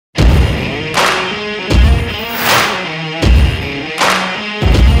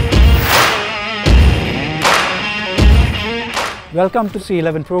Welcome to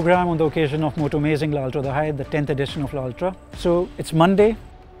C11 program on the occasion of MotoMazing La Ultra the High, the 10th edition of La Ultra. So it's Monday.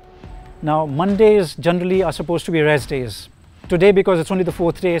 Now Mondays generally are supposed to be rest days. Today, because it's only the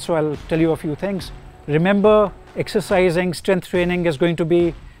 4th day, so I'll tell you a few things. Remember, exercising, strength training is going to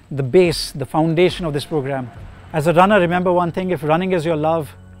be the base, the foundation of this program. As a runner, remember one thing: if running is your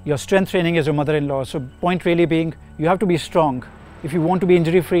love, your strength training is your mother-in-law. So point really being, you have to be strong if you want to be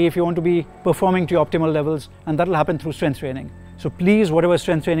injury-free, if you want to be performing to your optimal levels, and that'll happen through strength training. So please, whatever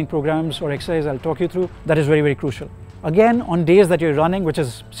strength training programs or exercise I'll talk you through, that is very, very crucial. Again, on days that you're running, which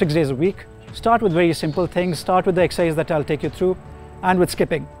is 6 days a week, start with very simple things. Start with the exercise that I'll take you through, and with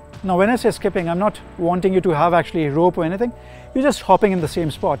skipping. Now, when I say skipping, I'm not wanting you to have actually a rope or anything. You're just hopping in the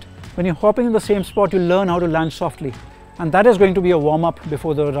same spot. When you're hopping in the same spot, you learn how to land softly. And that is going to be a warm-up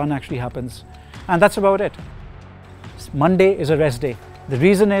before the run actually happens. And that's about it. Monday is a rest day. The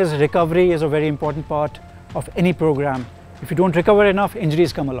reason is recovery is a very important part of any program. If you don't recover enough,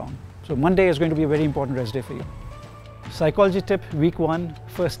 injuries come along. So Monday is going to be a very important rest day for you. Psychology tip, week 1,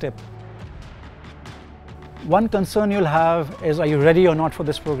 first tip. One concern you'll have is, are you ready or not for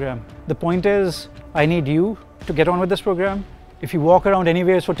this program? The point is, I need you to get on with this program. If you walk around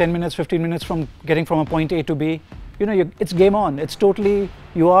anyways for 10 minutes, 15 minutes from getting from a point A to B, it's game on. It's totally,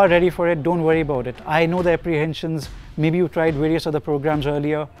 you are ready for it. Don't worry about it. I know the apprehensions. Maybe you tried various other programs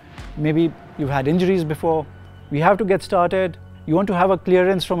earlier. Maybe you've had injuries before. We have to get started. You want to have a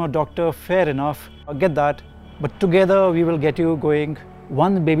clearance from a doctor, fair enough. I get that. But together we will get you going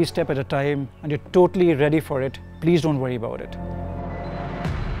one baby step at a time, and you're totally ready for it. Please don't worry about it.